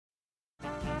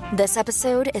This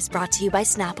episode is brought to you by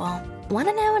Snapple. Want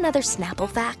to know another Snapple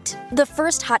fact? The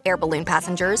first hot air balloon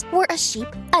passengers were a sheep,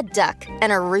 a duck,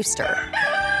 and a rooster.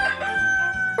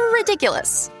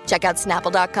 Ridiculous. Check out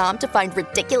Snapple.com to find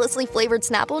ridiculously flavored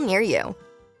Snapple near you.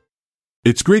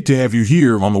 It's great to have you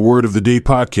here on the Word of the Day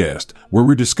podcast, where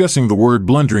we're discussing the word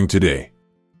blundering today.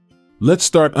 Let's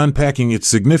start unpacking its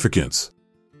significance.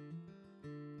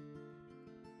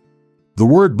 The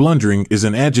word blundering is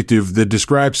an adjective that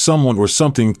describes someone or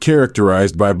something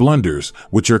characterized by blunders,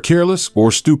 which are careless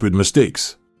or stupid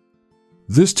mistakes.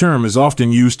 This term is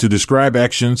often used to describe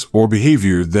actions or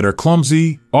behavior that are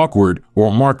clumsy, awkward,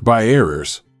 or marked by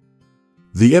errors.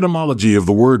 The etymology of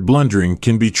the word blundering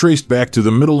can be traced back to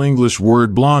the Middle English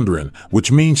word blunderen,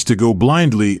 which means to go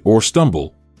blindly or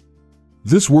stumble.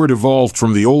 This word evolved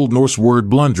from the Old Norse word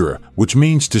blundra, which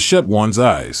means to shut one's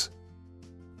eyes.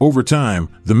 Over time,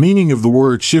 the meaning of the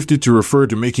word shifted to refer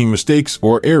to making mistakes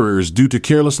or errors due to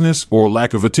carelessness or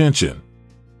lack of attention.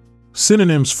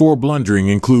 Synonyms for blundering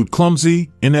include clumsy,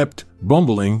 inept,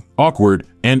 bumbling, awkward,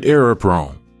 and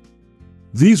error-prone.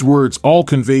 These words all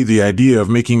convey the idea of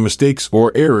making mistakes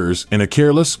or errors in a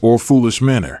careless or foolish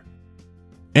manner.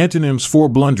 Antonyms for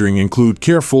blundering include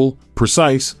careful,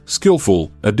 precise,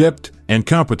 skillful, adept, and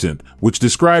competent, which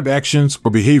describe actions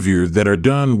or behavior that are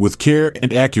done with care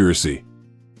and accuracy.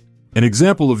 An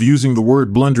example of using the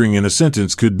word blundering in a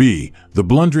sentence could be, the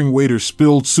blundering waiter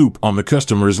spilled soup on the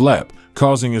customer's lap,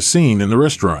 causing a scene in the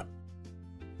restaurant.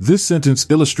 This sentence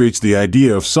illustrates the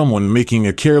idea of someone making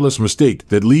a careless mistake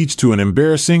that leads to an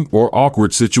embarrassing or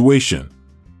awkward situation.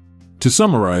 To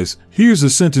summarize, here's a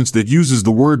sentence that uses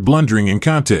the word blundering in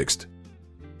context.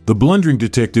 The blundering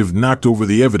detective knocked over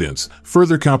the evidence,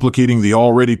 further complicating the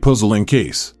already puzzling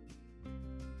case.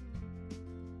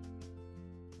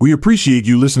 We appreciate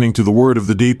you listening to the Word of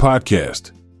the Day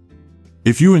podcast.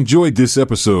 If you enjoyed this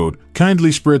episode,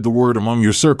 kindly spread the word among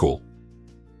your circle.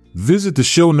 Visit the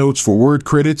show notes for word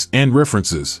credits and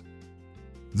references.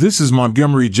 This is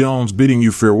Montgomery Jones bidding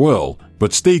you farewell,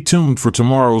 but stay tuned for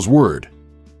tomorrow's word.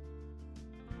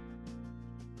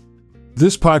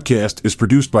 This podcast is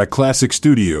produced by Classic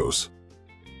Studios.